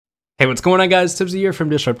Hey, what's going on guys? Timzy here from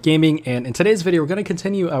Disrupt Gaming, and in today's video we're going to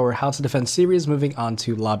continue our House of Defense series, moving on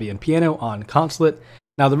to Lobby and Piano on Consulate.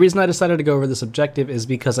 Now the reason I decided to go over this objective is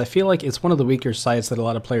because I feel like it's one of the weaker sites that a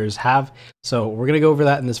lot of players have, so we're going to go over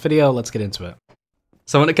that in this video. Let's get into it.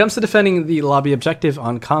 So when it comes to defending the Lobby objective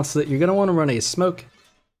on Consulate, you're going to want to run a Smoke,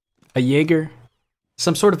 a Jaeger,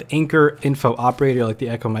 some sort of anchor info operator like the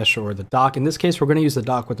Echo Maestro or the Doc. In this case we're going to use the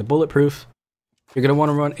Doc with the Bulletproof. You're going to want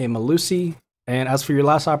to run a Malusi. And as for your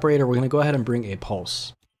last operator, we're going to go ahead and bring a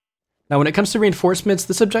Pulse. Now when it comes to reinforcements,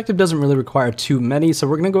 this objective doesn't really require too many, so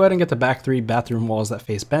we're going to go ahead and get the back 3 bathroom walls that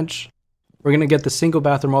face bench. We're going to get the single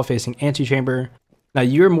bathroom wall facing antechamber. Now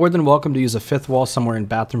you're more than welcome to use a 5th wall somewhere in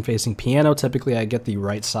bathroom facing piano. Typically I get the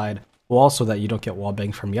right side wall so that you don't get wall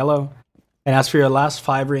bang from yellow. And as for your last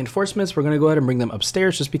 5 reinforcements, we're going to go ahead and bring them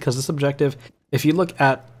upstairs just because this objective, if you look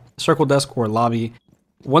at circle desk or lobby,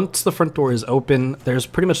 once the front door is open, there's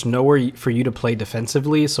pretty much nowhere for you to play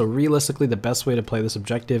defensively, so realistically the best way to play this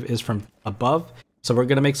objective is from above. So we're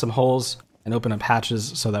going to make some holes and open up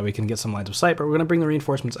hatches so that we can get some lines of sight, but we're going to bring the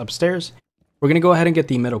reinforcements upstairs. We're going to go ahead and get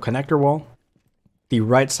the middle connector wall, the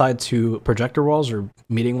right side 2 projector walls or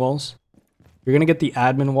meeting walls. You're going to get the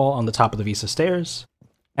admin wall on the top of the Visa stairs.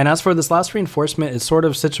 And as for this last reinforcement, it's sort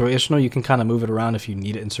of situational. You can kind of move it around if you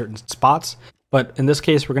need it in certain spots. But in this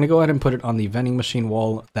case, we're going to go ahead and put it on the vending machine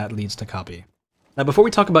wall that leads to copy. Now, before we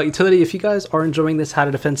talk about utility, if you guys are enjoying this How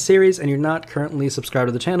to Defend series and you're not currently subscribed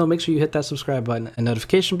to the channel, make sure you hit that subscribe button and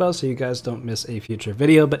notification bell so you guys don't miss a future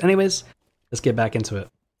video. But anyways, let's get back into it.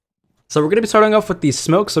 So we're going to be starting off with the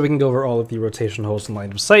Smoke so we can go over all of the rotation holes in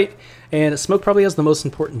line of sight. And Smoke probably has the most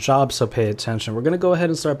important job, so pay attention. We're going to go ahead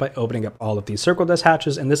and start by opening up all of these circle desk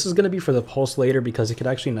hatches. And this is going to be for the Pulse later because it could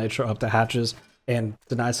actually nitro up the hatches and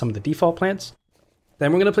deny some of the default plants.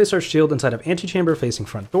 Then we're going to place our shield inside of antechamber facing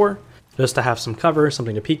front door, just to have some cover,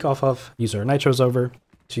 something to peek off of, use our nitros over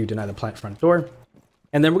to deny the plant front door.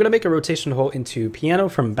 And then we're going to make a rotation hole into piano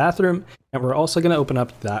from bathroom, and we're also going to open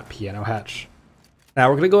up that piano hatch. Now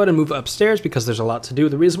we're going to go ahead and move upstairs because there's a lot to do.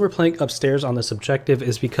 The reason we're playing upstairs on this objective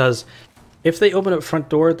is because if they open up front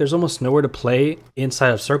door, there's almost nowhere to play inside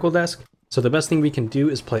of circle desk. So the best thing we can do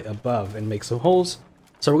is play above and make some holes.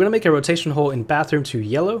 So we're going to make a rotation hole in bathroom to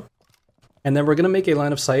yellow. And then we're going to make a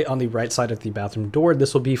line of sight on the right side of the bathroom door.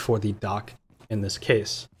 This will be for the Doc in this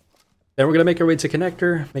case. Then we're going to make our way to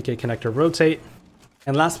connector, make a connector rotate.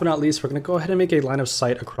 And last but not least, we're going to go ahead and make a line of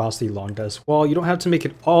sight across the long desk wall. You don't have to make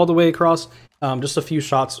it all the way across. Just a few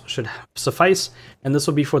shots should suffice. And this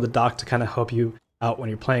will be for the Doc to kind of help you out when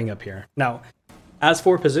you're playing up here. Now, as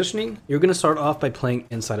for positioning, you're going to start off by playing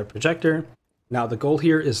inside a projector. Now, the goal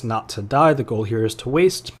here is not to die. The goal here is to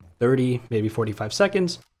waste 30, maybe 45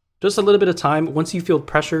 seconds. Just a little bit of time. Once you feel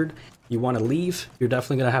pressured, you want to leave. You're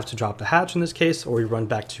definitely going to have to drop the hatch in this case, or you run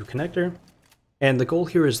back to connector. And the goal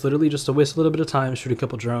here is literally just to waste a little bit of time, shoot a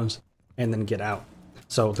couple drones, and then get out.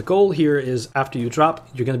 So the goal here is after you drop,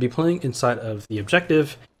 you're going to be playing inside of the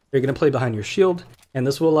objective. You're going to play behind your shield, and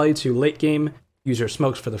this will allow you to late game use your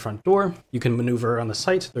smokes for the front door. You can maneuver on the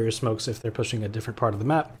site through your smokes if they're pushing a different part of the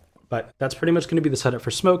map. But that's pretty much going to be the setup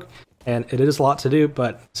for Smoke, and it is a lot to do,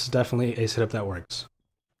 but this is definitely a setup that works.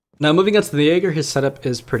 Now moving on to the Jaeger, his setup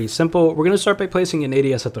is pretty simple. We're going to start by placing an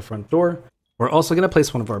ADS at the front door. We're also going to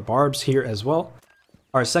place one of our barbs here as well.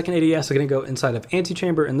 Our second ADS is going to go inside of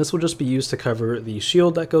antechamber, and this will just be used to cover the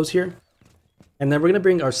shield that goes here. And then we're going to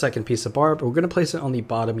bring our second piece of barb. We're going to place it on the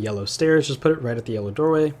bottom yellow stairs, just put it right at the yellow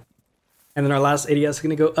doorway. And then our last ADS is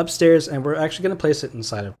going to go upstairs, and we're actually going to place it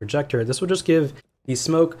inside a projector. This will just give the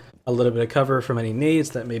Smoke a little bit of cover from any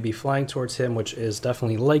nades that may be flying towards him, which is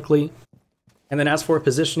definitely likely. And then as for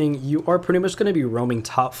positioning, you are pretty much going to be roaming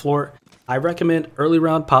top floor. I recommend early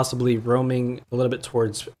round possibly roaming a little bit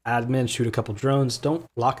towards admin, shoot a couple drones. Don't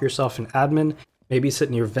lock yourself in admin. Maybe sit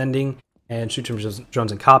near vending and shoot some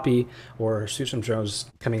drones and copy, or shoot some drones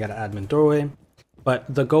coming out of admin doorway. But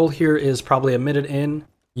the goal here is probably a minute in.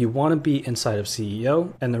 You want to be inside of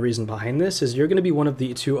CEO, and the reason behind this is you're going to be one of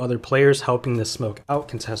the 2 other players helping the Smoke out,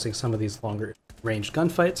 contesting some of these longer range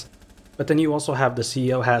gunfights. But then you also have the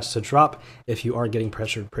CEO hatch to drop if you are getting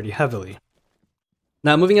pressured pretty heavily.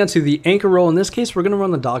 Now moving on to the anchor roll, in this case we're going to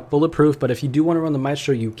run the Doc Bulletproof, but if you do want to run the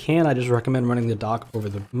Maestro you can. I just recommend running the Doc over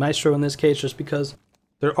the Maestro in this case just because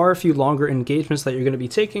there are a few longer engagements that you're going to be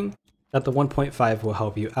taking that the 1.5 will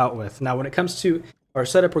help you out with. Now when it comes to our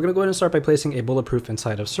setup, we're going to go ahead and start by placing a Bulletproof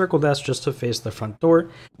inside of circle desk just to face the front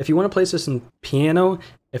door. If you want to place this in piano,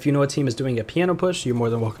 if you know a team is doing a piano push, you're more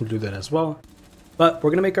than welcome to do that as well. But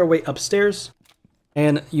we're going to make our way upstairs,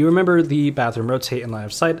 and you remember the bathroom rotate and line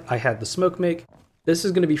of sight. I had the Smoke make. This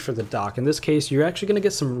is going to be for the Doc. In this case, you're actually going to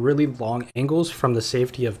get some really long angles from the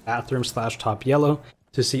safety of bathroom / top yellow.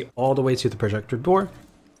 to see all the way to the projector door.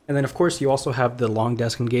 And then of course you also have the long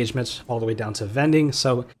desk engagements all the way down to vending.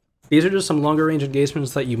 So these are just some longer range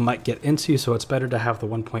engagements that you might get into, so it's better to have the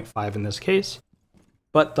 1.5 in this case.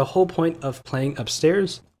 But the whole point of playing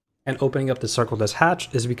upstairs and opening up the circle desk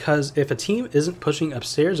hatch is because if a team isn't pushing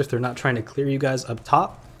upstairs, if they're not trying to clear you guys up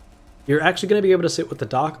top, you're actually going to be able to sit with the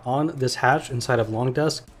dock on this hatch inside of long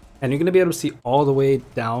desk, and you're going to be able to see all the way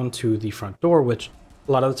down to the front door, which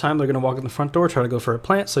a lot of the time they're going to walk in the front door, try to go for a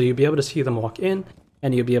plant, so you'll be able to see them walk in,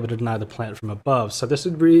 and you'll be able to deny the plant from above. So this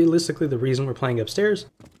is realistically the reason we're playing upstairs,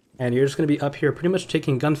 and you're just going to be up here pretty much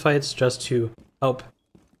taking gunfights just to help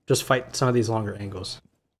just fight some of these longer angles.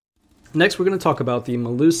 Next, we're going to talk about the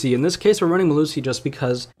Melusi. In this case, we're running Melusi just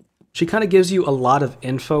because she kind of gives you a lot of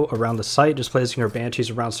info around the site, just placing her banshees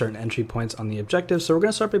around certain entry points on the objective. So we're going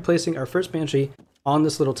to start by placing our first banshee on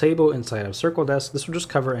this little table inside of circle desk. This will just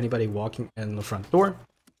cover anybody walking in the front door.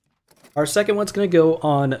 Our second one's going to go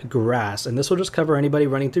on grass, and this will just cover anybody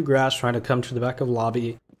running through grass trying to come to the back of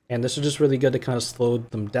lobby, and this is just really good to kind of slow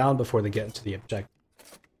them down before they get into the objective.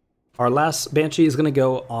 Our last banshee is going to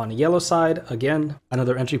go on the yellow side. Again,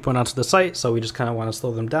 another entry point onto the site, so we just kind of want to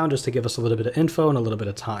slow them down just to give us a little bit of info and a little bit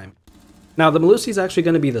of time. Now, the Melusi is actually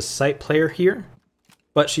going to be the site player here,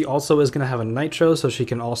 but she also is going to have a nitro, so she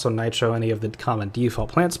can also nitro any of the common default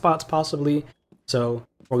plant spots possibly. So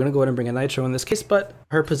we're going to go ahead and bring a nitro in this case, but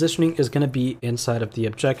her positioning is going to be inside of the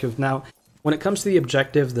objective. Now, when it comes to the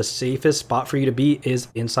objective, the safest spot for you to be is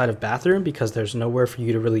inside of bathroom because there's nowhere for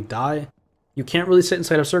you to really die. You can't really sit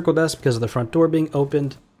inside of circle desk because of the front door being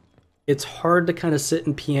opened. It's hard to kind of sit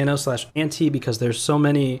in piano/ante because there's so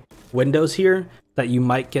many windows here that you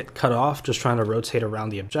might get cut off just trying to rotate around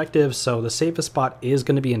the objective. So the safest spot is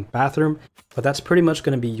going to be in bathroom, but that's pretty much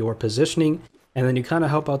going to be your positioning. And then you kind of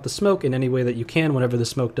help out the smoke in any way that you can whenever the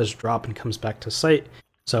smoke does drop and comes back to site.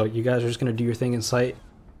 So you guys are just going to do your thing in site,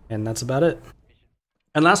 and that's about it.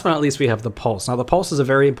 And last but not least, we have the Pulse. Now, the Pulse is a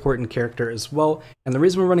very important character as well, and the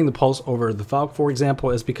reason we're running the Pulse over the Valk, for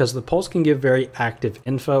example, is because the Pulse can give very active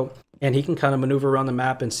info, and he can kind of maneuver around the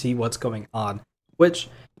map and see what's going on, which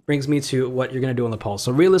brings me to what you're going to do on the Pulse.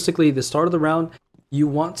 So realistically, the start of the round, you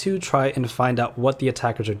want to try and find out what the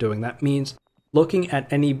attackers are doing. That means looking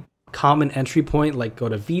at any common entry point, like go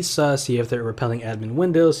to Visa, see if they're repelling admin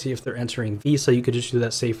windows, see if they're entering Visa. You could just do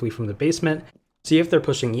that safely from the basement. See if they're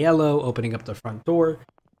pushing yellow, opening up the front door.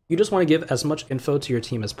 You just want to give as much info to your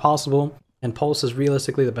team as possible, and Pulse is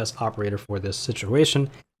realistically the best operator for this situation.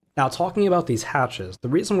 Now, talking about these hatches, the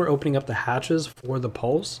reason we're opening up the hatches for the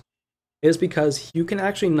Pulse is because you can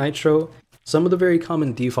actually nitro some of the very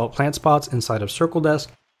common default plant spots inside of circle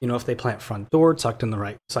desk. You know, if they plant front door tucked in the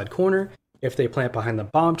right side corner, if they plant behind the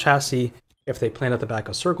bomb chassis, if they plant at the back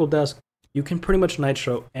of circle desk, you can pretty much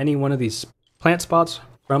nitro any one of these plant spots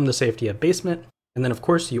from the safety of basement. And then of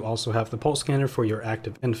course you also have the pulse scanner for your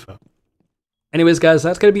active info. Anyways guys,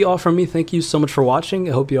 that's going to be all from me. Thank you so much for watching.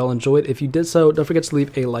 I hope you all enjoyed. If you did so, don't forget to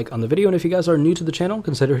leave a like on the video. And if you guys are new to the channel,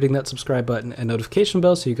 consider hitting that subscribe button and notification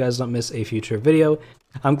bell so you guys don't miss a future video.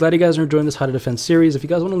 I'm glad you guys are enjoying this How to Defend series. If you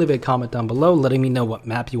guys want to leave a comment down below letting me know what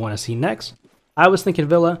map you want to see next. I was thinking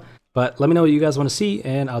Villa, but let me know what you guys want to see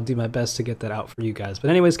and I'll do my best to get that out for you guys. But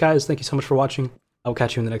anyways guys, thank you so much for watching. I'll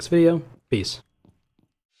catch you in the next video. Peace.